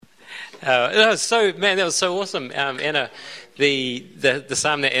That was so awesome. Anna, the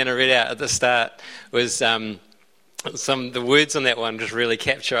psalm that Anna read out at the start was the words on that one just really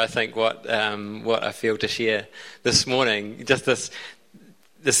capture, I think, what I feel to share this morning. Just this,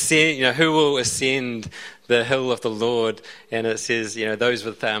 who will ascend the hill of the Lord? And it says, those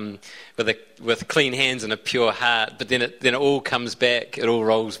with clean hands and a pure heart. But then it all comes back. It all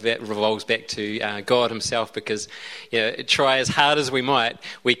revolves back to God Himself, because try as hard as we might,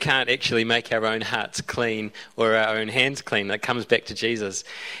 we can't actually make our own hearts clean or our own hands clean. That comes back to Jesus.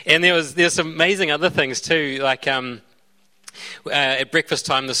 And there's some amazing other things too, like at breakfast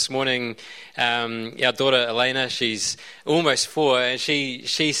time this morning, our daughter Elena, she's almost 4, and she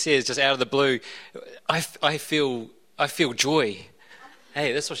says just out of the blue, I feel joy.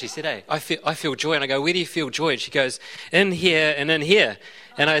 Hey, that's what she said, eh? I feel joy. And I go, where do you feel joy? And she goes, in here and in here.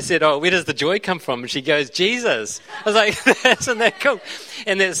 And I said, oh, where does the joy come from? And she goes, Jesus. I was like, isn't that cool?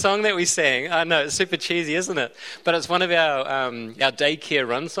 And that song that we sang, I know, it's super cheesy, isn't it? But it's one of our daycare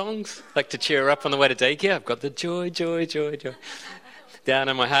run songs, like to cheer her up on the way to daycare. I've got the joy, joy, joy, joy down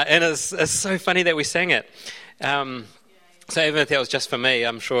in my heart. And it's so funny that we sang it. So even if that was just for me,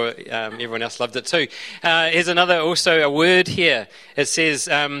 I'm sure everyone else loved it too. Here's also a word here. It says,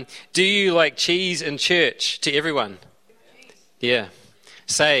 do you like cheese in church? To everyone. Yeah.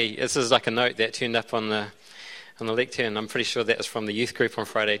 This is like a note that turned up on the lectern. I'm pretty sure that was from the youth group on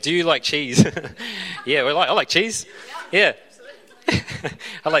Friday. Do you like cheese? Yeah, I like cheese. Yeah.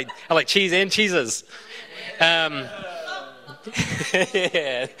 I like cheese and cheeses. Yeah,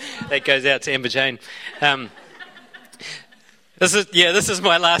 that goes out to Amber Jane. This is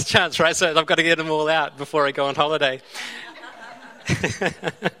my last chance, right? So I've got to get them all out before I go on holiday.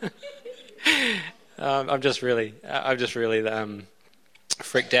 I'm just really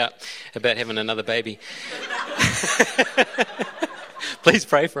freaked out about having another baby. Please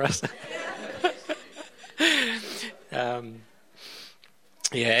pray for us.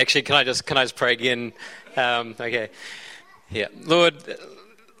 Actually, can I just pray again? Okay. Yeah, Lord,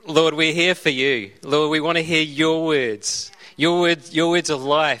 we're here for you. Lord, we want to hear your words. Your words of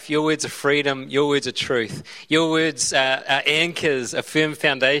life, your words of freedom, your words of truth. Your words are anchors, a firm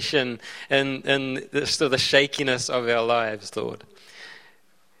foundation in the shakiness of our lives, Lord.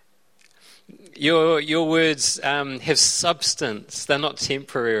 Your words have substance; they're not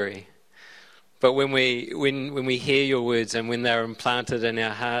temporary. But when we hear your words and when they're implanted in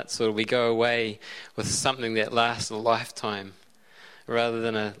our hearts, or we go away with something that lasts a lifetime, rather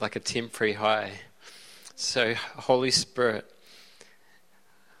than a temporary high. So, Holy Spirit,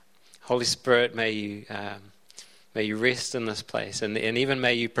 may you rest in this place, and even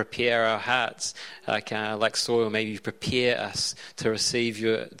may you prepare our hearts like soil. May you prepare us to receive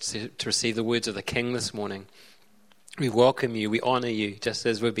the words of the King this morning. We welcome you, we honour you, just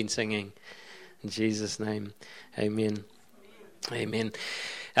as we've been singing. In Jesus' name, Amen. Amen.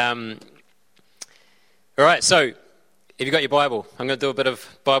 All right, so have you got your Bible? I'm going to do a bit of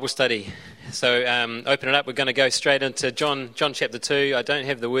Bible study. So open it up. We're going to go straight into John chapter 2. I don't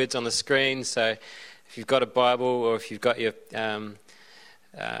have the words on the screen, so if you've got a Bible or if you've got your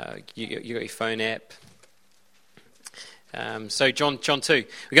you got your phone app. So John 2.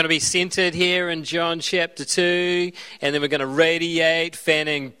 We're going to be centered here in John chapter 2, and then we're going to radiate,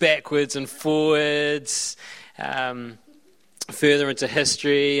 fanning backwards and forwards, further into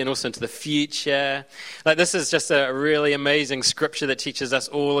history and also into the future. This is just a really amazing scripture that teaches us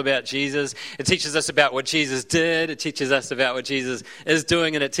all about Jesus. It teaches us about what Jesus did, it teaches us about what Jesus is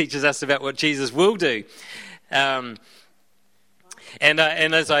doing, and it teaches us about what Jesus will do. And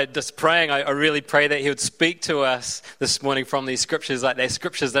as I just praying, I really pray that He would speak to us this morning from these scriptures, like they're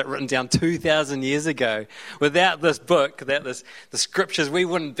scriptures that were written down 2,000 years ago. Without this book, the scriptures, we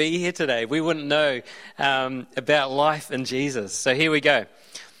wouldn't be here today. We wouldn't know about life in Jesus. So here we go.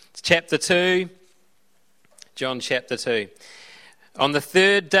 It's chapter 2, John chapter 2. On the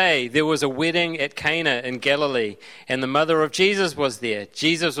third day, there was a wedding at Cana in Galilee, and the mother of Jesus was there.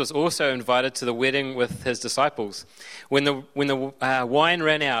 Jesus was also invited to the wedding with his disciples. When the wine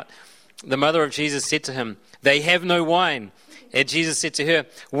ran out, the mother of Jesus said to him, "They have no wine." And Jesus said to her,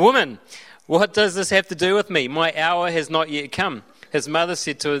 "Woman, what does this have to do with me? My hour has not yet come." His mother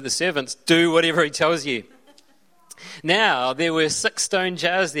said to the servants, "Do whatever he tells you." Now there were 6 stone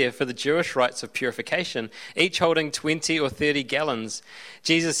jars there for the Jewish rites of purification, each holding 20 or 30 gallons.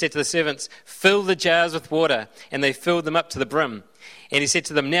 Jesus said to the servants, "Fill the jars with water," and they filled them up to the brim. And he said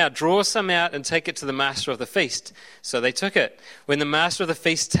to them, "Now draw some out and take it to the master of the feast." So they took it. When the master of the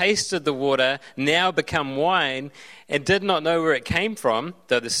feast tasted the water, now become wine, and did not know where it came from,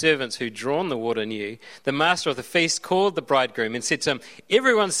 though the servants who'd drawn the water knew, the master of the feast called the bridegroom and said to him,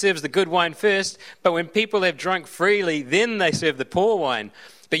 "Everyone serves the good wine first, but when people have drunk freely, then they serve the poor wine.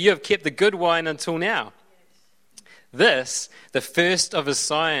 But you have kept the good wine until now." This, the first of his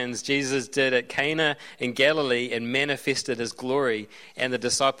signs Jesus did at Cana in Galilee, and manifested his glory, and the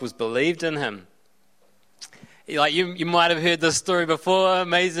disciples believed in him. Like you might have heard this story before.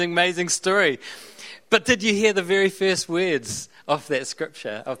 Amazing story. But did you hear the very first words of that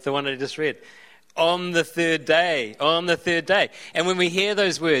scripture, of the one I just read? On the third day, on the third day. And when we hear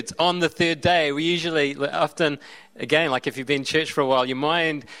those words, on the third day, we usually, often, again, like if you've been in church for a while, your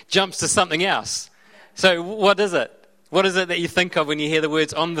mind jumps to something else. So what is it? What is it that you think of when you hear the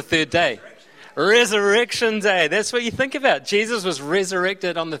words on the third day? Resurrection day. That's what you think about. Jesus was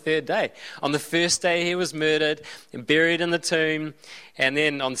resurrected on the third day. On the first day he was murdered and buried in the tomb. And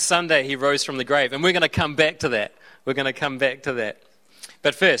then on Sunday he rose from the grave. And we're going to come back to that. We're going to come back to that.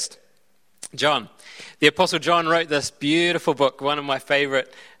 But first, John. The Apostle John wrote this beautiful book, one of my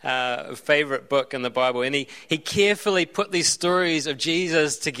favorite book in the Bible. And he carefully put these stories of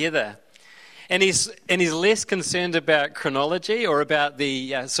Jesus together. And he's less concerned about chronology or about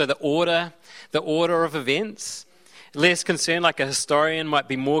the order of events. Less concerned, like a historian might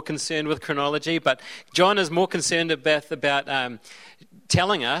be more concerned with chronology, but John is more concerned about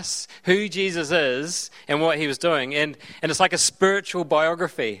telling us who Jesus is and what he was doing. And it's like a spiritual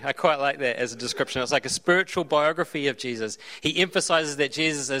biography. I quite like that as a description. It's like a spiritual biography of Jesus. He emphasizes that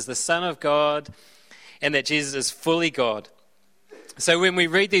Jesus is the Son of God and that Jesus is fully God. So when we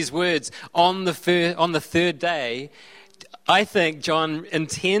read these words on the third day, I think John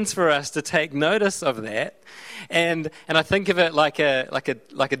intends for us to take notice of that, and I think of it like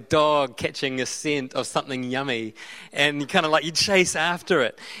a dog catching a scent of something yummy, and you chase after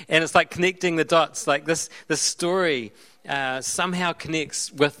it, and it's like connecting the dots. Like this story somehow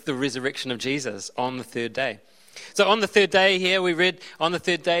connects with the resurrection of Jesus on the third day. So on the third day here, we read on the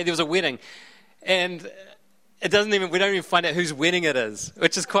third day there was a wedding, and we don't even find out whose wedding it is,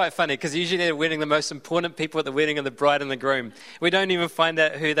 which is quite funny because usually at a wedding, the most important people at the wedding are the bride and the groom. We don't even find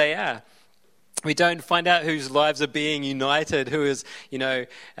out who they are. We don't find out whose lives are being united, who is, to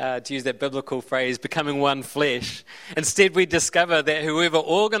use that biblical phrase, becoming one flesh. Instead, we discover that whoever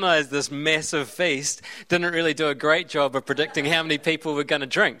organized this massive feast didn't really do a great job of predicting how many people were going to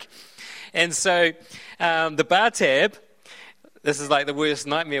drink. And so the bar tab, this is like the worst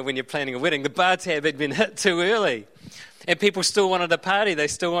nightmare when you're planning a wedding. The bar tab had been hit too early. And people still wanted a party. They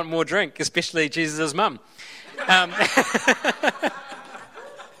still want more drink, especially Jesus' mum.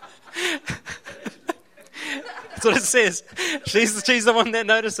 That's what it says. She's the one that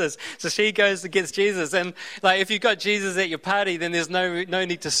notices. So she goes and gets Jesus. And if you've got Jesus at your party, then there's no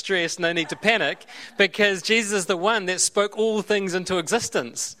need to stress, no need to panic, because Jesus is the one that spoke all things into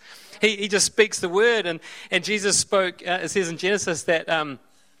existence. He just speaks the word, and Jesus spoke. It says in Genesis that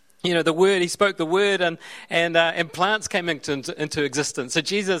the word. He spoke the word, and plants came into existence. So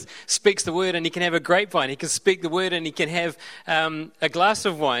Jesus speaks the word, and he can have a grapevine. He can speak the word, and he can have a glass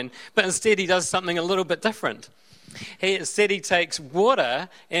of wine. But instead, he does something a little bit different. He takes water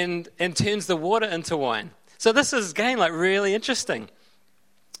and turns the water into wine. So this is again really interesting.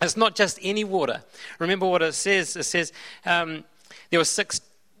 It's not just any water. Remember what it says. It says there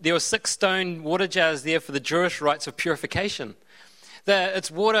were 6 stone water jars there for the Jewish rites of purification.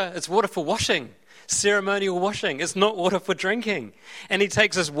 It's water for washing, ceremonial washing. It's not water for drinking. And he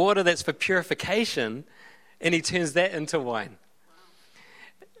takes this water that's for purification and he turns that into wine.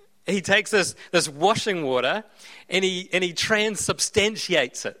 He takes this washing water and he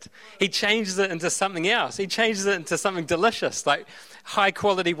transubstantiates it. He changes it into something else. He changes it into something delicious, like high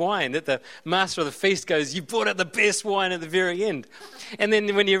quality wine that the master of the feast goes, "You brought out the best wine at the very end." And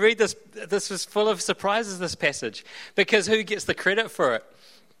then when you read this is full of surprises, this passage, because who gets the credit for it?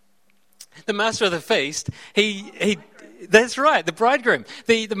 The master of the feast, that's right, the bridegroom.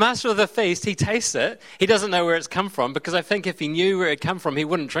 The master of the feast, he tastes it. He doesn't know where it's come from, because I think if he knew where it come from, he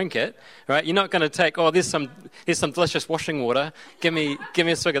wouldn't drink it. Right? You're not going to take, there's some delicious washing water. Give me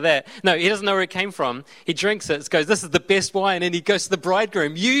a swig of that. No, he doesn't know where it came from. He drinks it. Goes, "This is the best wine," and he goes to the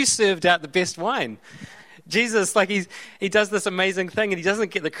bridegroom. "You served out the best wine." Jesus, he does this amazing thing, and he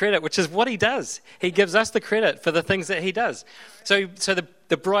doesn't get the credit, which is what he does. He gives us the credit for the things that he does. So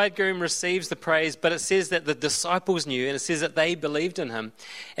the bridegroom receives the praise, but it says that the disciples knew, and it says that they believed in him.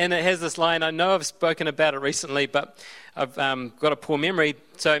 And it has this line, I know I've spoken about it recently, but I've got a poor memory.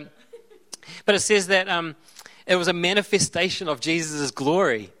 But it says that It was a manifestation of Jesus'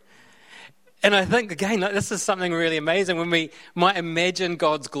 glory. And I think, again, like, this is something really amazing when we might imagine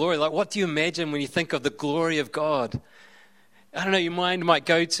God's glory. Like, what do you imagine when you think of the glory of God? I don't know, your mind might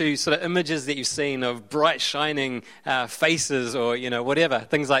go to sort of images that you've seen of bright, shining faces or, whatever,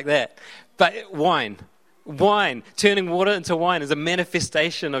 things like that. But wine, turning water into wine is a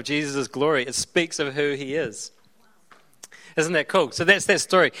manifestation of Jesus' glory. It speaks of who he is. Isn't that cool? So that's that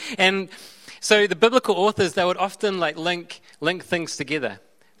story. And so the biblical authors, they would often link things together.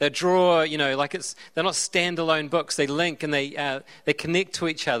 They draw, they're not standalone books. They link and they connect to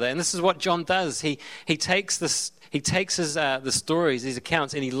each other. And this is what John does. He takes his the stories, these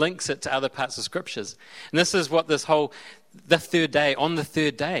accounts, and he links it to other parts of scriptures. And this is what the third day, on the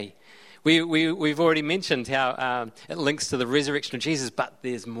third day. We've already mentioned how it links to the resurrection of Jesus, but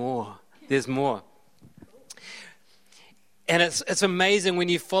there's more. There's more. And it's amazing when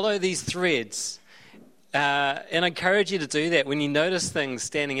you follow these threads. And I encourage you to do that when you notice things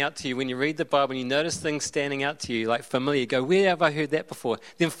standing out to you. When you read the Bible and you notice things standing out to you, like familiar, go, where have I heard that before?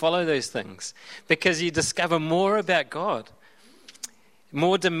 Then follow those things because you discover more about God,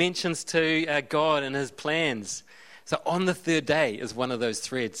 more dimensions to God and his plans. So on the third day is one of those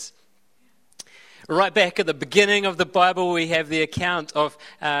threads. Right back at the beginning of the Bible, we have the account of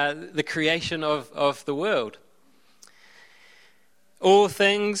the creation of the world. All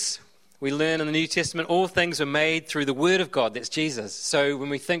things, we learn in the New Testament, all things were made through the Word of God. That's Jesus. So when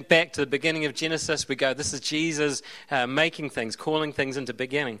we think back to the beginning of Genesis, we go, this is Jesus making things, calling things into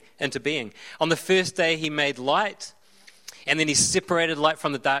being. On the first day, he made light, and then he separated light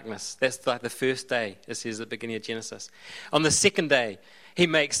from the darkness. That's like the first day, it says at the beginning of Genesis. On the second day, he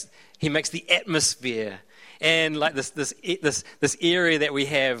makes the atmosphere. And like this area that we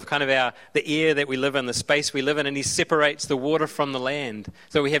have, kind of the air that we live in, the space we live in, and he separates the water from the land.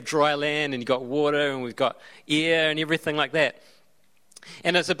 So we have dry land, and you've got water, and we've got air, and everything like that.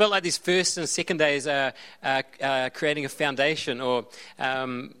 And it's a bit like these first and second days are creating a foundation, or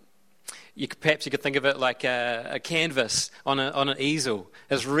perhaps you could think of it like a canvas on an easel.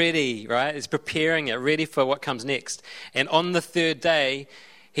 It's ready, right? It's preparing it, ready for what comes next. And on the third day,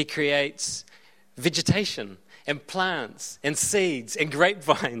 he creates vegetation and plants and seeds and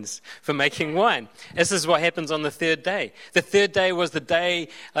grapevines for making wine. This is what happens on the third day. The third day was the day,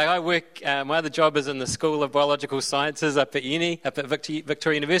 I work, my other job is in the School of Biological Sciences up at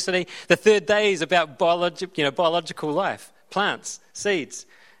Victoria University. The third day is about biological life, plants, seeds,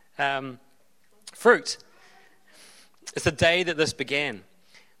 fruit. It's the day that this began.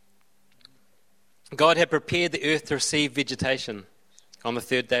 God had prepared the earth to receive vegetation on the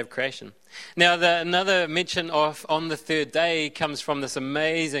third day of creation. Now, another mention of on the third day comes from this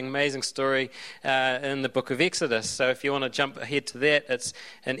amazing story in the book of Exodus. So if you want to jump ahead to that, it's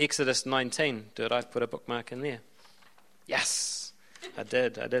in Exodus 19. Did I put a bookmark in there? Yes, I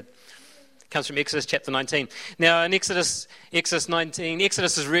did. It comes from Exodus chapter 19. Now, in Exodus 19,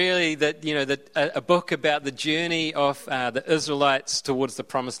 Exodus is really a book about the journey of the Israelites towards the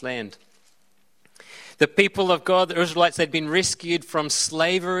promised land. The people of God, the Israelites, had been rescued from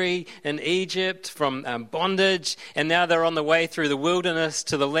slavery in Egypt, from bondage, and now they're on the way through the wilderness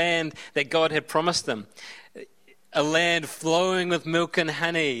to the land that God had promised them. A land flowing with milk and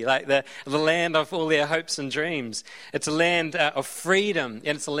honey, like the land of all their hopes and dreams. It's a land of freedom,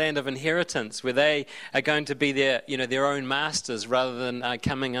 and it's a land of inheritance where they are going to be their own masters rather than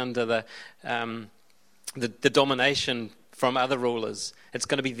coming under the domination from other rulers. It's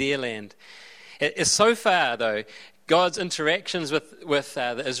going to be their land. So far, though, God's interactions with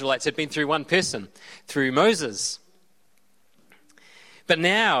the Israelites had been through one person, through Moses. But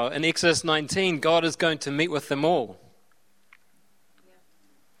now, in Exodus 19, God is going to meet with them all.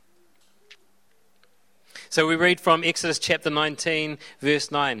 So we read from Exodus chapter 19, verse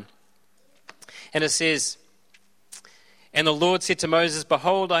 9. And it says, "And the Lord said to Moses,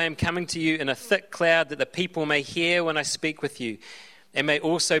 Behold, I am coming to you in a thick cloud, that the people may hear when I speak with you, and may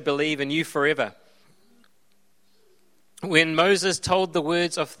also believe in you forever." When Moses told the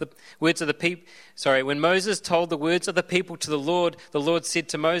words of the people to the Lord said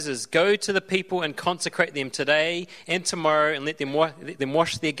to Moses, "Go to the people and consecrate them today and tomorrow, and let them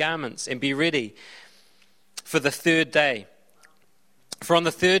wash their garments and be ready for the third day. For on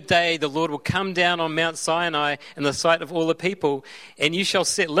the third day the Lord will come down on Mount Sinai in the sight of all the people, and you shall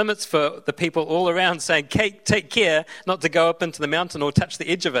set limits for the people all around, saying, take care not to go up into the mountain or touch the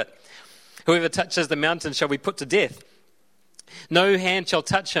edge of it. Whoever touches the mountain shall be put to death. No hand shall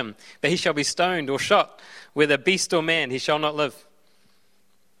touch him, but he shall be stoned or shot, whether beast or man, he shall not live."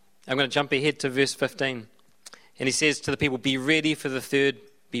 I'm going to jump ahead to verse 15. And he says to the people, be ready for the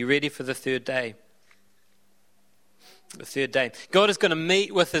third day. The third day. God is going to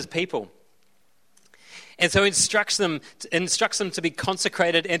meet with his people. And so he instructs them to be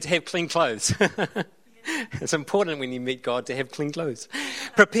consecrated and to have clean clothes. It's important when you meet God to have clean clothes.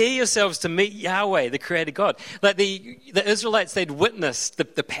 Prepare yourselves to meet Yahweh, the Creator God. Like the Israelites, they'd witnessed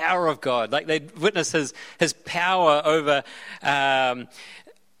the power of God. Like they'd witnessed his power over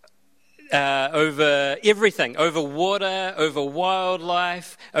everything, over water, over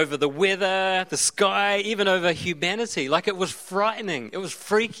wildlife, over the weather, the sky, even over humanity. Like it was frightening. It was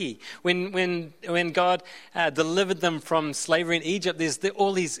freaky. When God delivered them from slavery in Egypt, there's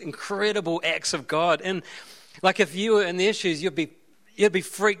all these incredible acts of God. And like if you were in their shoes, you'd be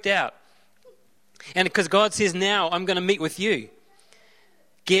freaked out. And because God says, now I'm going to meet with you.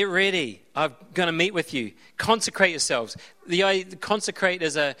 Get ready. I'm going to meet with you. Consecrate yourselves. The consecrate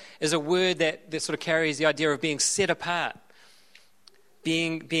is a word that sort of carries the idea of being set apart.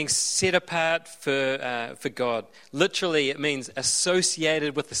 Being set apart for God. Literally, it means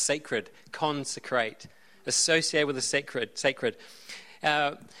associated with the sacred. Consecrate. Associated with the sacred.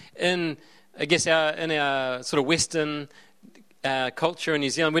 In our sort of Western culture in New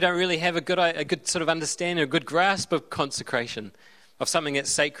Zealand, we don't really have a good sort of understanding, a good grasp of consecration, of something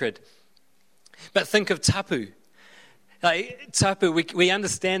that's sacred. But think of tapu. Like tapu, we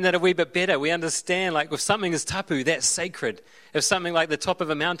understand that a wee bit better. We understand, like, if something is tapu, that's sacred. If something like the top of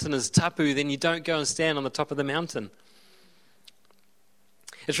a mountain is tapu, then you don't go and stand on the top of the mountain.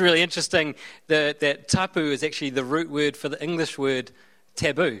 It's really interesting that tapu is actually the root word for the English word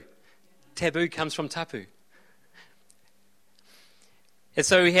taboo. Taboo comes from tapu. And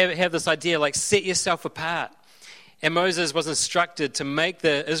so we have this idea, like, set yourself apart. And Moses was instructed to make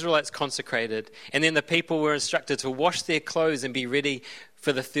the Israelites consecrated, and then the people were instructed to wash their clothes and be ready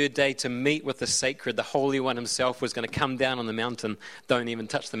for the third day to meet with the sacred. The Holy One himself was going to come down on the mountain. Don't even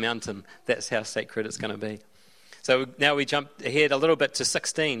touch the mountain. That's how sacred it's going to be. So now we jump ahead a little bit to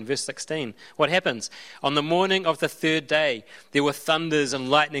 16, verse 16. What happens? On the morning of the third day, there were thunders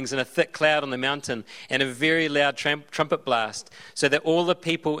and lightnings and a thick cloud on the mountain and a very loud trumpet blast, so that all the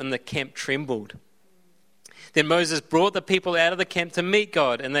people in the camp trembled. Then Moses brought the people out of the camp to meet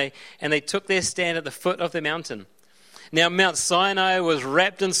God, and they took their stand at the foot of the mountain. Now Mount Sinai was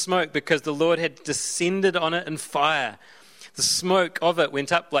wrapped in smoke because the Lord had descended on it in fire. The smoke of it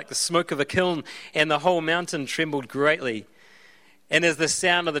went up like the smoke of a kiln, and the whole mountain trembled greatly. And as the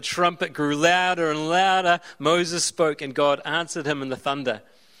sound of the trumpet grew louder and louder, Moses spoke, and God answered him in the thunder.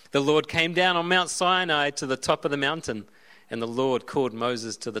 The Lord came down on Mount Sinai to the top of the mountain. And the Lord called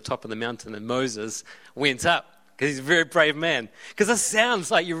Moses to the top of the mountain, and Moses went up, because he's a very brave man. Because this sounds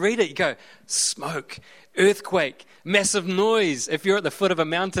like, you read it, you go, smoke, earthquake, massive noise. If you're at the foot of a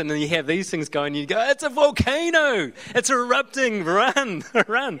mountain and you have these things going, you go, it's a volcano, it's erupting, run,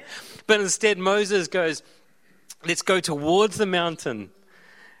 run. But instead Moses goes, let's go towards the mountain.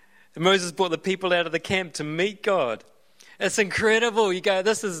 And Moses brought the people out of the camp to meet God. It's incredible. You go,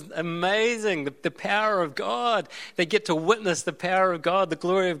 this is amazing. The power of God. They get to witness the power of God, the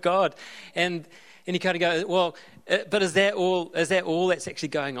glory of God. And you kind of go, well, but is that all that's actually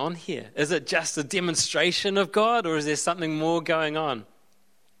going on here? Is it just a demonstration of God, or is there something more going on?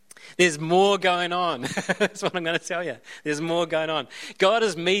 There's more going on. That's what I'm going to tell you. There's more going on. God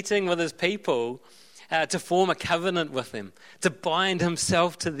is meeting with his people to form a covenant with them, to bind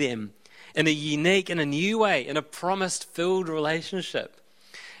himself to them in a unique, in a new way, in a promise-filled relationship.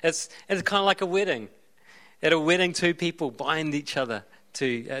 It's kind of like a wedding. At a wedding, two people bind each other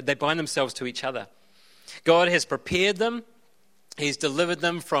they bind themselves to each other. God has prepared them. He's delivered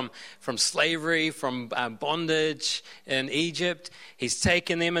them from slavery, from bondage in Egypt. He's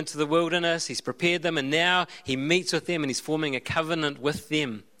taken them into the wilderness. He's prepared them, and now he meets with them, and he's forming a covenant with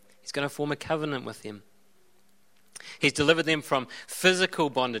them. He's going to form a covenant with them. He's delivered them from physical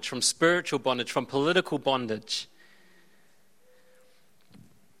bondage, from spiritual bondage, from political bondage.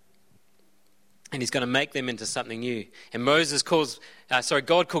 And he's going to make them into something new. And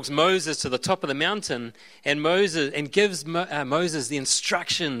God calls Moses to the top of the mountain, and gives Moses the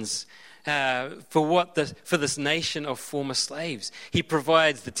instructions for this nation of former slaves. He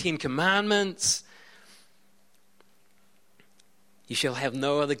provides the 10 Commandments. You shall have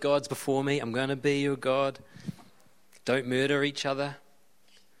no other gods before me. I'm going to be your God. Don't murder each other.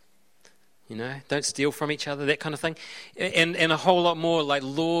 Don't steal from each other, that kind of thing. And a whole lot more, like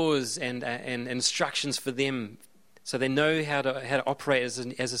laws and instructions for them, so they know how to operate as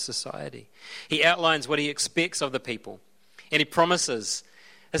a society. He outlines what he expects of the people. And he promises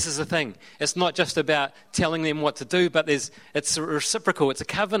This is the thing. It's not just about telling them what to do, but it's reciprocal. It's a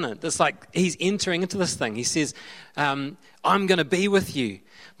covenant. It's like he's entering into this thing. He says, I'm going to be with you.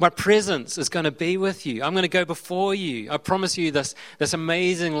 My presence is going to be with you. I'm going to go before you. I promise you this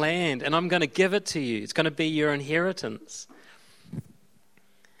amazing land, and I'm going to give it to you. It's going to be your inheritance.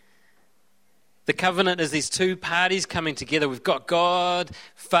 The covenant is these two parties coming together. We've got God,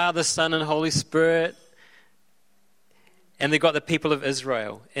 Father, Son, and Holy Spirit. And they've got the people of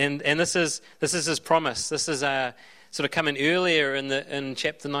Israel. And this is his promise. This is sort of coming earlier in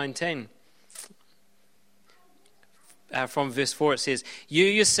chapter 19. From verse 4 it says, you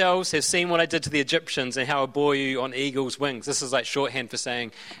yourselves have seen what I did to the Egyptians and how I bore you on eagle's wings. This is like shorthand for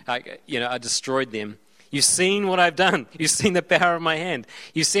saying, I destroyed them. You've seen what I've done. You've seen the power of my hand.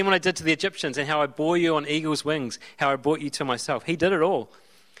 You've seen what I did to the Egyptians and how I bore you on eagle's wings, how I brought you to myself. He did it all.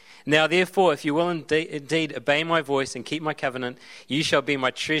 Now, therefore, if you will indeed obey my voice and keep my covenant, you shall be my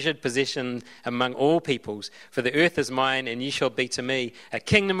treasured possession among all peoples. For the earth is mine, and you shall be to me a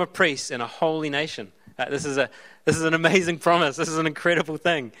kingdom of priests and a holy nation. This is an amazing promise. This is an incredible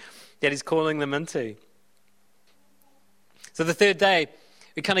thing that he's calling them into. So the third day,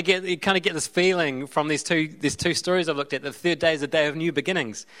 you kind of get this feeling from these two stories I've looked at. The third day is a day of new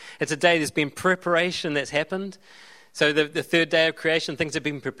beginnings. It's a day there's been preparation that's happened. So the third day of creation, things have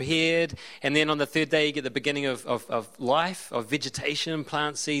been prepared, and then on the third day you get the beginning of life, of vegetation,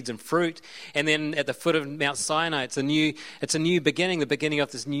 plant seeds and fruit, and then at the foot of Mount Sinai, it's a new beginning, the beginning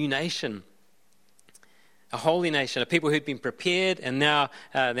of this new nation, a holy nation, a people who'd been prepared, and now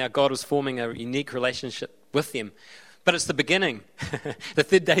God was forming a unique relationship with them. But it's the beginning. The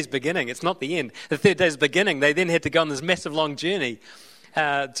third day's beginning. It's not the end. The third day's beginning. They then had to go on this massive long journey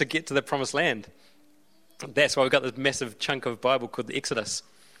to get to the promised land. That's why we've got this massive chunk of Bible called the Exodus.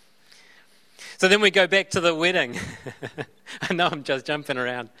 So then we go back to the wedding. I know I'm just jumping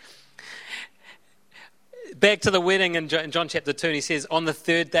around. Back to the wedding in John chapter 2, and he says, on the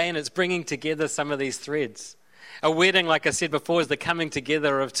third day, and it's bringing together some of these threads. A wedding, like I said before, is the coming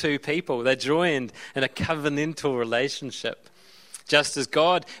together of two people. They're joined in a covenantal relationship. Just as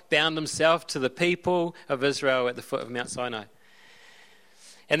God bound himself to the people of Israel at the foot of Mount Sinai.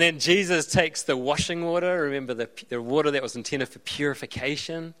 And then Jesus takes the washing water, remember the water that was intended for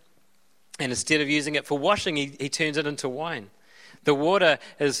purification, and instead of using it for washing, he turns it into wine. The water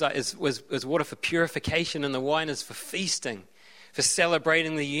was water for purification, and the wine is for feasting, for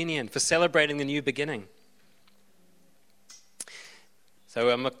celebrating the union, for celebrating the new beginning.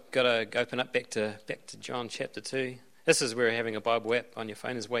 So I'm going to open up back to John chapter 2. This is where having a Bible app on your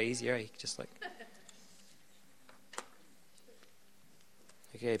phone is way easier. You just like...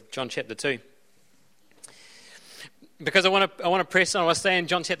 Okay, John chapter 2. Because I want to press on. I was saying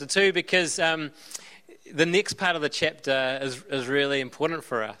John chapter 2 because the next part of the chapter is really important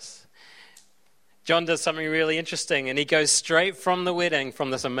for us. John does something really interesting, and he goes straight from the wedding, from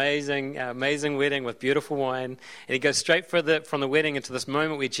this amazing wedding with beautiful wine, and he goes straight from the wedding into this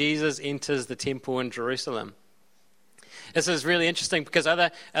moment where Jesus enters the temple in Jerusalem. This is really interesting because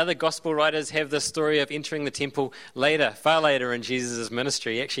other gospel writers have this story of entering the temple later, far later in Jesus'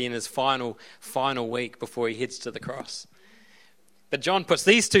 ministry, actually in his final week before he heads to the cross. But John puts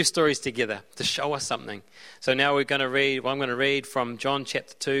these two stories together to show us something. So now I'm going to read from John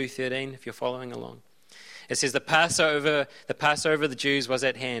chapter 2:13, if you're following along. It says, the Passover of the Jews was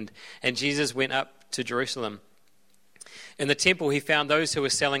at hand, and Jesus went up to Jerusalem. In the temple, he found those who were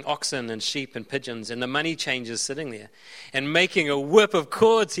selling oxen and sheep and pigeons and the money changers sitting there. And making a whip of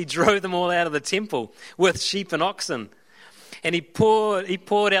cords, he drove them all out of the temple with sheep and oxen. And he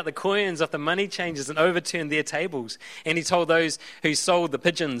poured out the coins of the money changers and overturned their tables. And he told those who sold the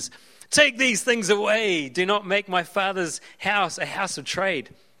pigeons, take these things away. Do not make my Father's house a house of trade.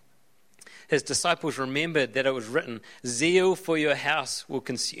 His disciples remembered that it was written, zeal for your house will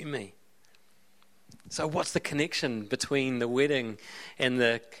consume me. So what's the connection between the wedding and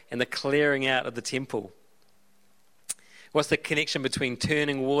the clearing out of the temple? What's the connection between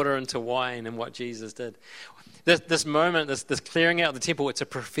turning water into wine and what Jesus did? This moment, this clearing out of the temple, it's a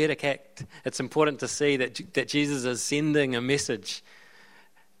prophetic act. It's important to see that Jesus is sending a message.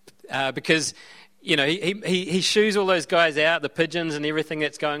 Because, he shoos all those guys out, the pigeons and everything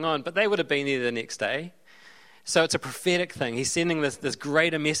that's going on, but they would have been there the next day. So it's a prophetic thing. He's sending this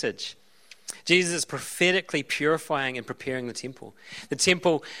greater message. Jesus is prophetically purifying and preparing the temple. The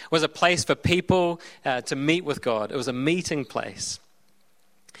temple was a place for people to meet with God. It was a meeting place.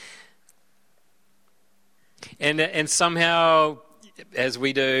 And somehow, as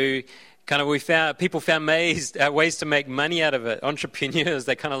we do, People found ways to make money out of it. Entrepreneurs,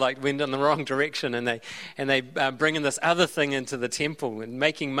 they kind of like went in the wrong direction, and they bring in this other thing into the temple and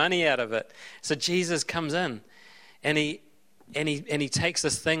making money out of it. So Jesus comes in, and he takes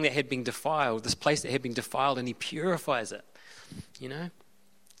this thing that had been defiled, this place that had been defiled, and he purifies it. You know,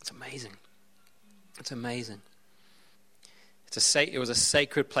 it's amazing. It's amazing. It was a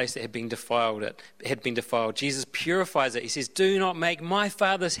sacred place that had been defiled. It had been defiled. Jesus purifies it. He says, "Do not make my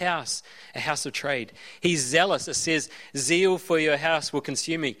Father's house a house of trade." He's zealous. It says, "Zeal for your house will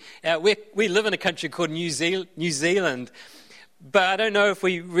consume me." We live in a country called New Zealand, but I don't know if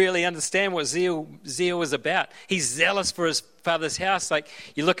we really understand what zeal is about. He's zealous for his Father's house. Like,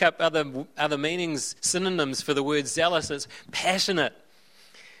 you look up other meanings, synonyms for the word zealous. It's passionate,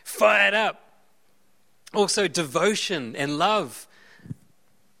 fired up. Also devotion and love.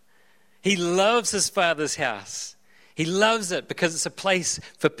 He loves his Father's house. He loves it because it's a place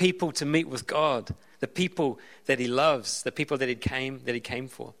for people to meet with God, the people that he loves, the people that he came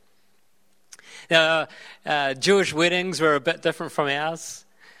for. Now, Jewish weddings were a bit different from ours.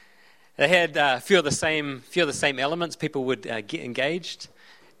 They had a few of the same elements. People would get engaged,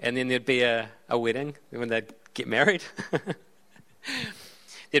 and then there'd be a wedding when they'd get married.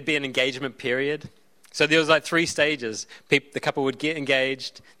 There'd be an engagement period. So there was like 3 stages. The couple would get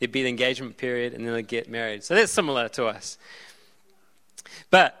engaged, there'd be the engagement period, and then they'd get married. So that's similar to us.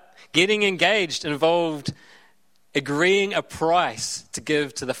 But getting engaged involved agreeing a price to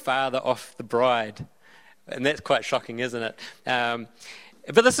give to the father of the bride. And that's quite shocking, isn't it?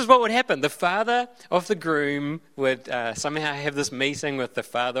 But this is what would happen. The father of the groom would somehow have this meeting with the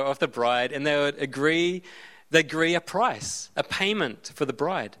father of the bride, and they'd agree a price, a payment for the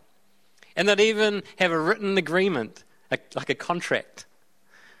bride. And they'd even have a written agreement, like a contract.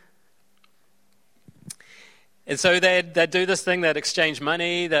 And so they'd do this thing, they'd exchange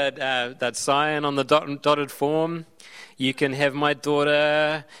money, they'd sign on the dotted form. You can have my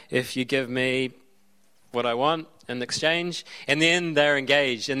daughter if you give me what I want in exchange. And then they're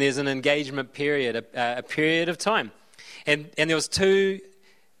engaged, and there's an engagement period, a period of time. And there's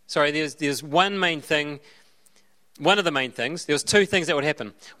one main thing. One of the main things, there was 2 things that would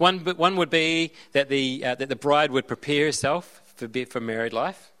happen. One would be that the bride would prepare herself for married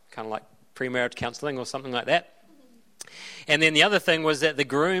life, kind of like pre-marriage counselling or something like that. And then the other thing was that the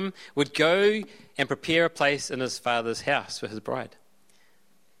groom would go and prepare a place in his father's house for his bride.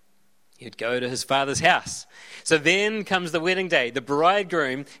 He'd go to his father's house. So then comes the wedding day. The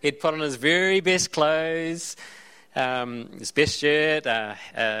bridegroom, he'd put on his very best clothes, his best shirt,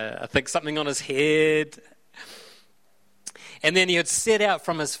 I think something on his head. And then he would set out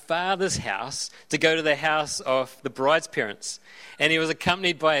from his father's house to go to the house of the bride's parents. And he was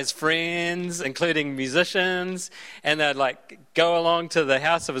accompanied by his friends, including musicians, and they'd go along to the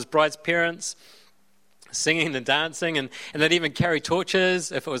house of his bride's parents, singing and dancing, and they'd even carry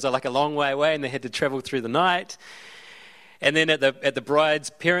torches if it was a long way away and they had to travel through the night. And then at the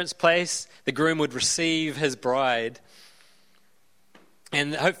bride's parents' place, the groom would receive his bride.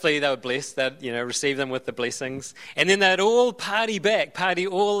 And hopefully they were blessed. They'd, receive them with the blessings. And then they'd all party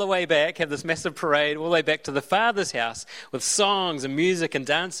all the way back, have this massive parade all the way back to the father's house with songs and music and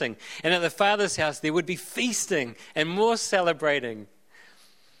dancing. And at the father's house, there would be feasting and more celebrating,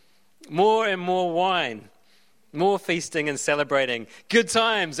 more and more wine, more feasting and celebrating, good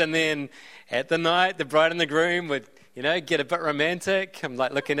times. And then at the night, the bride and the groom would get a bit romantic. I'm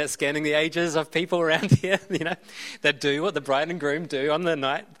looking at scanning the ages of people around here. They'd do what the bride and groom do on the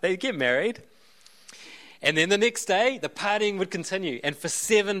night they get married. And then the next day, the partying would continue. And for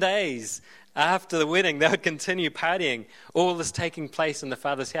 7 days after the wedding, they would continue partying. All this taking place in the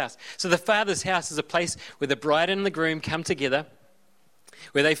father's house. So the father's house is a place where the bride and the groom come together,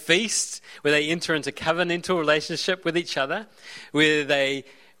 where they feast, where they enter into covenantal relationship with each other, where they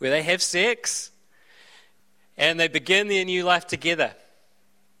have sex, and they begin their new life together.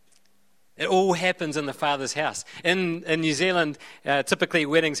 It all happens in the father's house. In New Zealand, typically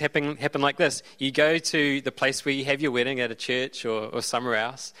weddings happen like this. You go to the place where you have your wedding at a church or somewhere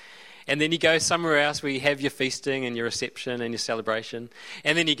else. And then you go somewhere else where you have your feasting and your reception and your celebration.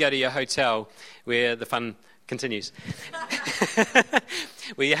 And then you go to your hotel where the fun continues.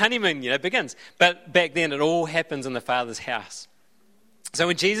 Where your honeymoon, begins. But back then it all happens in the father's house. So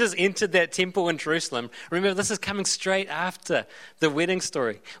when Jesus entered that temple in Jerusalem, remember this is coming straight after the wedding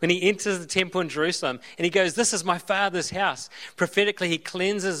story. When he enters the temple in Jerusalem and he goes, "This is my Father's house." Prophetically, he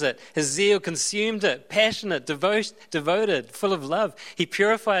cleanses it. His zeal consumed it, passionate, devoted, full of love. He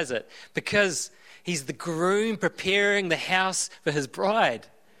purifies it because he's the groom preparing the house for his bride.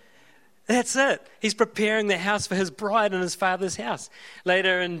 That's it. He's preparing the house for his bride in his Father's house.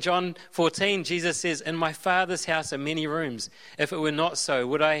 Later in John 14, Jesus says, "In my Father's house are many rooms. If it were not so,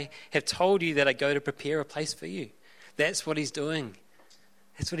 would I have told you that I go to prepare a place for you?" That's what he's doing.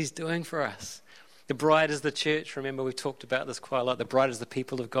 That's what he's doing for us. The bride is the church. Remember, we've talked about this quite a lot. The bride is the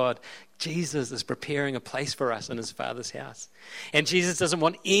people of God. Jesus is preparing a place for us in his Father's house. And Jesus doesn't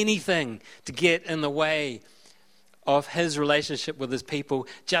want anything to get in the way of his relationship with his people,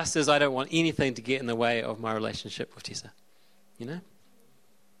 just as I don't want anything to get in the way of my relationship with Tessa. You know?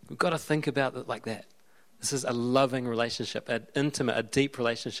 We've got to think about it like that. This is a loving relationship, an intimate, a deep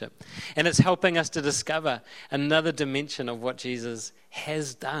relationship. And it's helping us to discover another dimension of what Jesus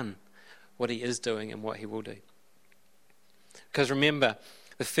has done, what he is doing, and what he will do. Because remember,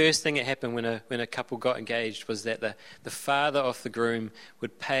 the first thing that happened when a couple got engaged was that the father of the groom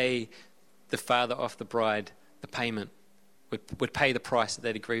would pay the father of the bride the payment, would pay the price that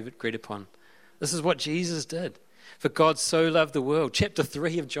they'd agreed upon. This is what Jesus did. For God so loved the world. Chapter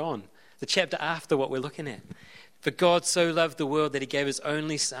 3 of John, the chapter after what we're looking at. For God so loved the world that he gave his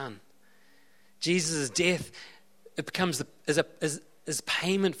only son. Jesus' death, it becomes is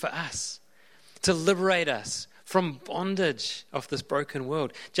payment for us, to liberate us from bondage of this broken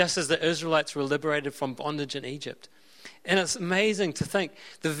world, just as the Israelites were liberated from bondage in Egypt. And it's amazing to think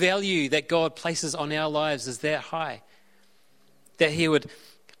the value that God places on our lives is that high, that he would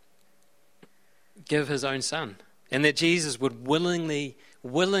give his own son, and that Jesus would willingly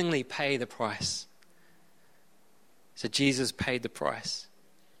pay the price. So Jesus paid the price.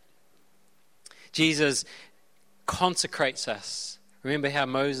 Jesus consecrates us. Remember how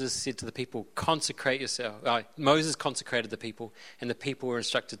Moses said to the people, consecrate yourself. Moses consecrated the people, and the people were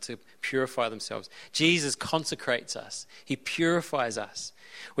instructed to purify themselves. Jesus consecrates us. He purifies us.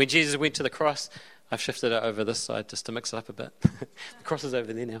 When Jesus went to the cross, I've shifted it over this side just to mix it up a bit. The cross is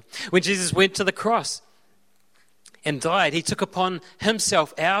over there now. When Jesus went to the cross and died, he took upon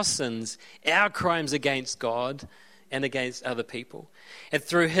himself our sins, our crimes against God and against other people. And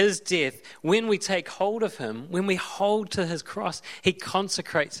through his death, when we take hold of him, when we hold to his cross, he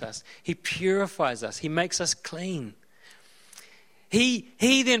consecrates us. He purifies us. He makes us clean. He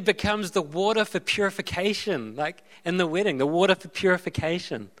then becomes the water for purification, like in the wedding, the water for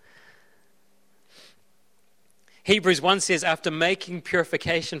purification. Hebrews 1 says, after making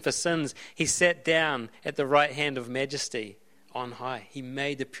purification for sins, he sat down at the right hand of majesty on high. He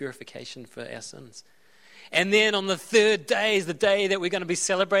made the purification for our sins. And then on the third day is the day that we're going to be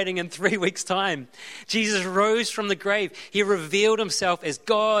celebrating in 3 weeks' time. Jesus rose from the grave. He revealed himself as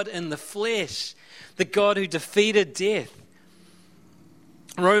God in the flesh, the God who defeated death.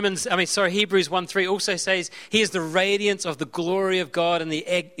 Hebrews 1:3 also says he is the radiance of the glory of God and the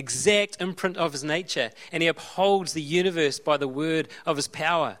exact imprint of his nature, and he upholds the universe by the word of his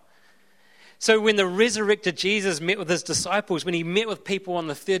power. So when the resurrected Jesus met with his disciples, when he met with people on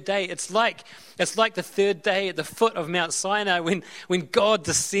the third day, it's like the third day at the foot of Mount Sinai when God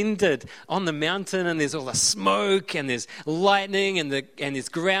descended on the mountain, and there's all the smoke and there's lightning and this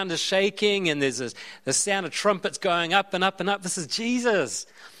ground is shaking and there's the sound of trumpets going up and up and up. This is Jesus.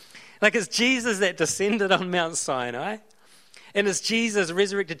 Like it's Jesus that descended on Mount Sinai, and it's Jesus,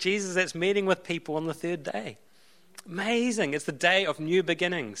 resurrected Jesus, that's meeting with people on the third day. Amazing. It's the day of new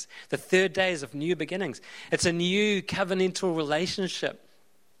beginnings. The third day is of new beginnings. It's a new covenantal relationship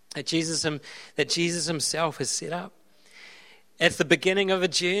that Jesus himself has set up. It's the beginning of a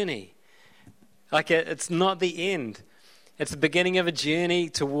journey. It's not the end. It's the beginning of a journey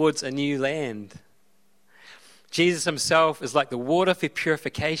towards a new land. Jesus himself is like the water for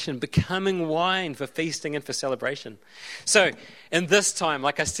purification, becoming wine for feasting and for celebration. So in this time,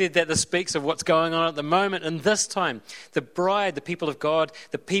 like I said, that this speaks of what's going on at the moment. In this time, the bride, the people of God,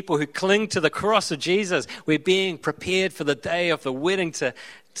 the people who cling to the cross of Jesus, we're being prepared for the day of the wedding, to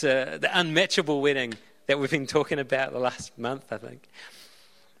the unmatchable wedding that we've been talking about the last month, I think.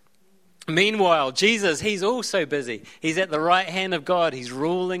 Meanwhile, Jesus, he's also busy. He's at the right hand of God. He's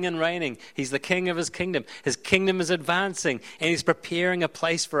ruling and reigning. He's the king of his kingdom. His kingdom is advancing, and he's preparing a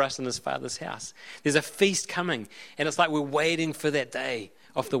place for us in his Father's house. There's a feast coming, and it's like we're waiting for that day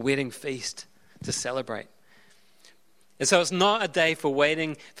of the wedding feast to celebrate. And so it's not a day for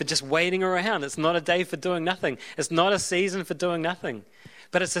just waiting around. It's not a day for doing nothing. It's not a season for doing nothing.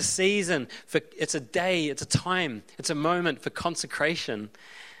 But it's a season it's a day, it's a time, it's a moment for consecration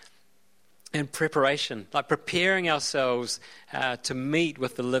and preparation, like preparing ourselves to meet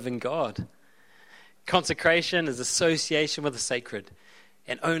with the living God. Consecration is association with the sacred,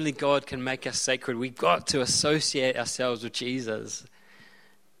 and only God can make us sacred. We've got to associate ourselves with Jesus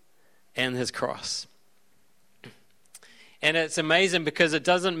and his cross. And it's amazing because it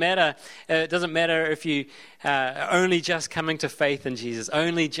doesn't matter. It doesn't matter if you are only just coming to faith in Jesus,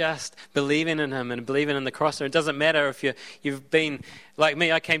 only just believing in him and believing in the cross. Or it doesn't matter if you've been like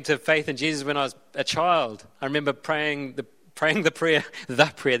me. I came to faith in Jesus when I was a child. I remember praying the prayer.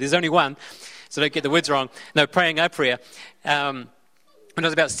 There's only one, so don't get the words wrong. No, praying a prayer. When I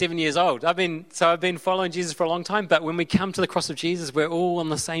was about 7 years old. I've been following Jesus for a long time, but when we come to the cross of Jesus, we're all on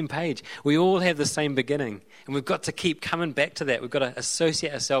the same page. We all have the same beginning, and we've got to keep coming back to that. We've got to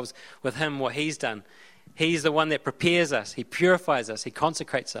associate ourselves with him, what he's done. He's the one that prepares us. He purifies us. He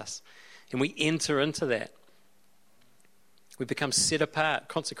consecrates us, and we enter into that. We become set apart,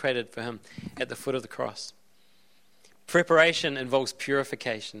 consecrated for him at the foot of the cross. Preparation involves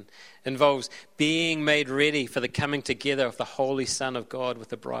purification, involves being made ready for the coming together of the Holy Son of God with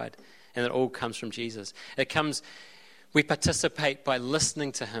the bride, and it all comes from Jesus. We participate by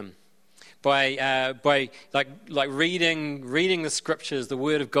listening to him, by reading the scriptures, the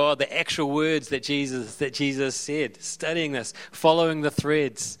Word of God, the actual words that Jesus said, studying this, following the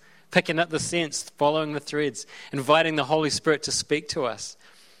threads, picking up the sense, following the threads, inviting the Holy Spirit to speak to us.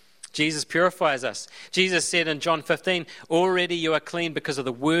 Jesus purifies us. Jesus said in John 15, already you are clean because of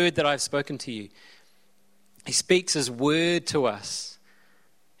the word that I've spoken to you. He speaks his word to us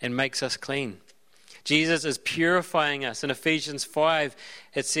and makes us clean. Jesus is purifying us. In Ephesians 5,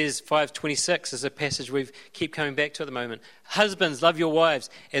 it says 5:26 is a passage we keep coming back to at the moment. Husbands, love your wives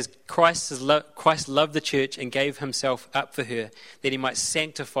as Christ loved the church and gave himself up for her, that he might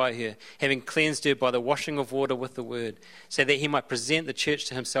sanctify her, having cleansed her by the washing of water with the word, so that he might present the church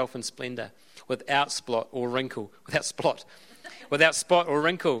to himself in splendor, without spot or wrinkle,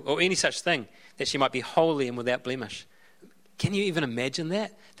 or any such thing, that she might be holy and without blemish. Can you even imagine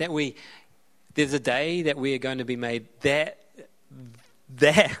that? There's a day that we are going to be made that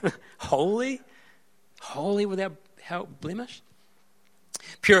holy without blemish.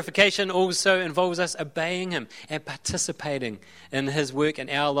 Purification also involves us obeying him and participating in his work in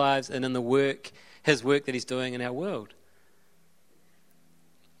our lives and in his work that he's doing in our world.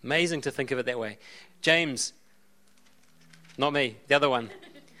 Amazing to think of it that way. James, not me, the other one.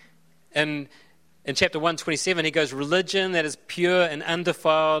 In chapter 1:27, he goes, religion that is pure and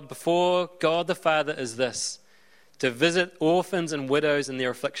undefiled before God the Father is this, to visit orphans and widows in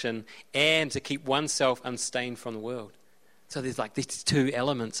their affliction and to keep oneself unstained from the world. So there's like these two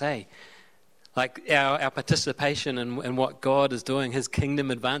elements, like our participation in what God is doing, his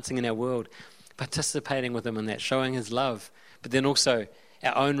kingdom advancing in our world, participating with him in that, showing his love, but then also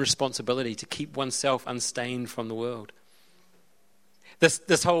our own responsibility to keep oneself unstained from the world.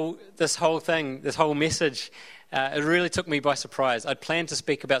 This whole message, it really took me by surprise. I'd planned to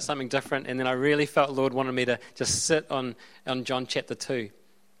speak about something different, and then I really felt the Lord wanted me to just sit on John chapter 2.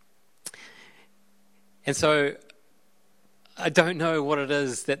 And so I don't know what it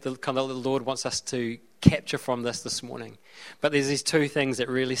is that the Lord wants us to capture from this morning. But there's these two things that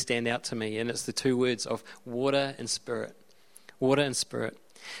really stand out to me, and it's the two words of water and spirit. Water and spirit.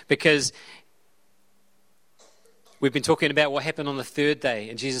 Because we've been talking about what happened on the third day,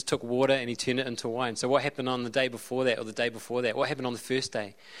 and Jesus took water and he turned it into wine. So what happened on the day before that or the day before that? What happened on the first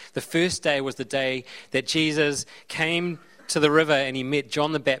day? The first day was the day that Jesus came to the river and he met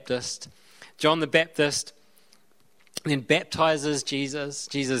John the Baptist. John the Baptist then baptizes Jesus.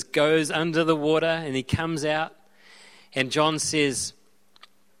 Jesus goes under the water and he comes out, and John says,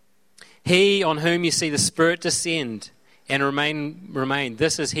 he on whom you see the Spirit descend and remain.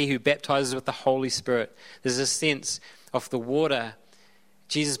 This is he who baptizes with the Holy Spirit. There's a sense of the water,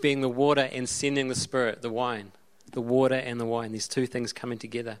 Jesus being the water and sending the Spirit, the wine. The water and the wine, these two things coming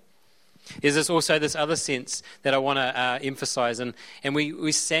together. There's also this other sense that I want to emphasize, and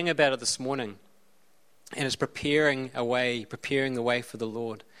we sang about it this morning, and it's preparing the way for the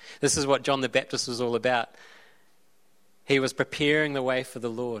Lord. This is what John the Baptist was all about. He was preparing the way for the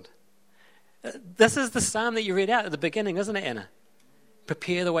Lord. This is the psalm that you read out at the beginning, isn't it, Anna?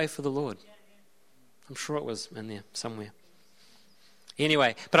 Prepare the way for the Lord. I'm sure it was in there somewhere.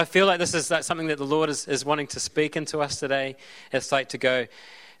 Anyway, but I feel like this is like something that the Lord is wanting to speak into us today. It's like to go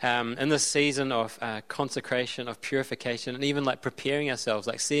in this season of consecration, of purification, and even like preparing ourselves,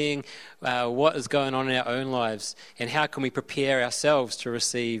 like seeing what is going on in our own lives and how can we prepare ourselves to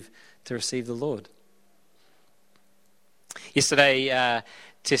receive the Lord. Yesterday,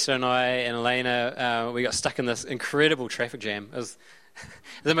 Tessa and I and Elena, we got stuck in this incredible traffic jam. It was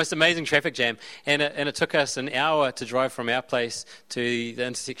the most amazing traffic jam, and it took us an hour to drive from our place to the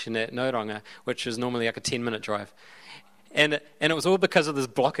intersection at Noronga, which is normally like a 10-minute drive. And it was all because of this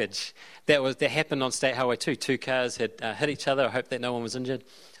blockage that happened on State Highway 2. Two cars had hit each other. I hope that no one was injured.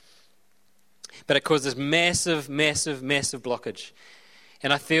 But it caused this massive, massive, massive blockage.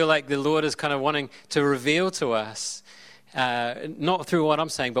 And I feel like the Lord is kind of wanting to reveal to us, not through what I'm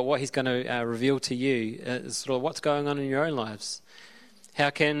saying, but what he's going to reveal to you, sort of what's going on in your own lives. How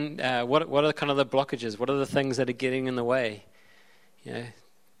can, what are kind of the blockages? What are the things that are getting in the way? You know,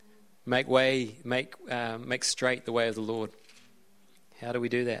 make straight the way of the Lord. How do we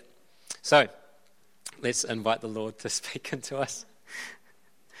do that? So, let's invite the Lord to speak into us.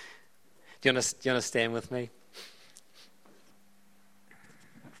 Do you want to stand with me?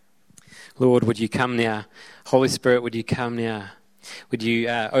 Lord, would you come now? Holy Spirit, would you come now? Would you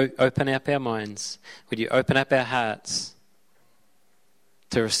open up our minds? Would you open up our hearts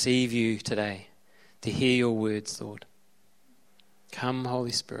to receive you today, to hear your words, Lord? Come,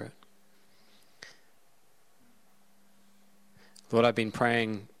 Holy Spirit. Lord, I've been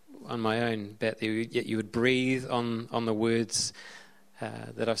praying on my own that you would breathe on the words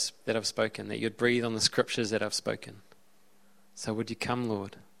that I've spoken, that you'd breathe on the scriptures that I've spoken. So would you come,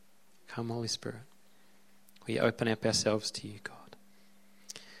 Lord? Come, Holy Spirit. We open up ourselves to you, God,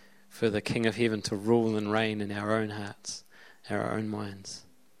 for the King of Heaven to rule and reign in our own hearts, our own minds,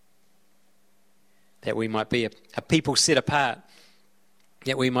 that we might be a people set apart,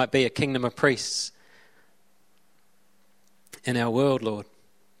 that we might be a kingdom of priests in our world, Lord.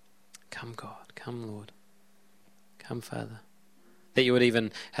 Come, God. Come, Lord. Come, Father. That you would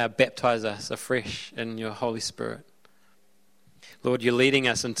even baptize us afresh in your Holy Spirit. Lord, you're leading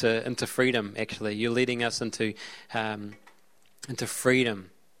us into freedom, actually. You're leading us into freedom.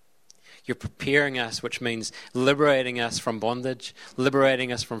 You're preparing us, which means liberating us from bondage,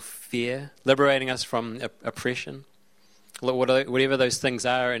 liberating us from fear, liberating us from oppression. Whatever those things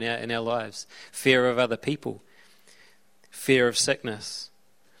are in our lives. Fear of other people. Fear of sickness.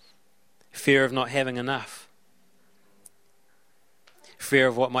 Fear of not having enough. Fear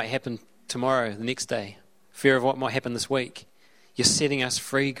of what might happen tomorrow, the next day. Fear of what might happen this week. You're setting us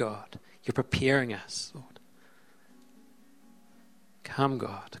free, God. You're preparing us, Lord. Come,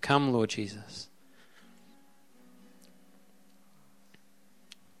 God. Come, Lord Jesus.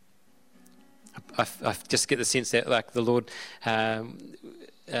 I just get the sense that, like, the Lord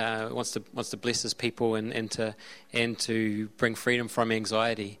wants to bless His people and to bring freedom from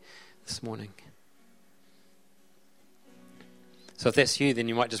anxiety this morning. So if that's you, then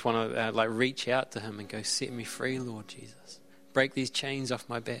you might just want to reach out to Him and go, set me free, Lord Jesus. Break these chains off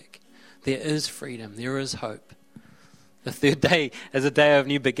my back. There is freedom. There is hope. The third day is a day of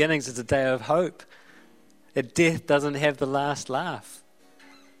new beginnings. It's a day of hope. That death doesn't have the last laugh.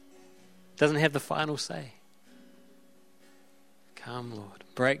 Doesn't have the final say. Come, Lord.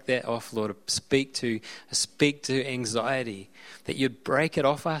 Break that off, Lord. Speak to anxiety. That you'd break it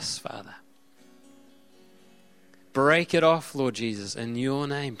off us, Father. Break it off, Lord Jesus, in your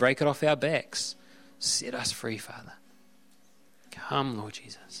name. Break it off our backs. Set us free, Father. Come, Lord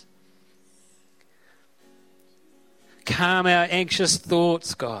Jesus. Calm our anxious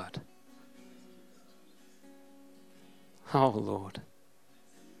thoughts, God. Oh, Lord.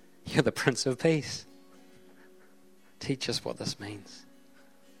 You're the Prince of Peace. Teach us what this means.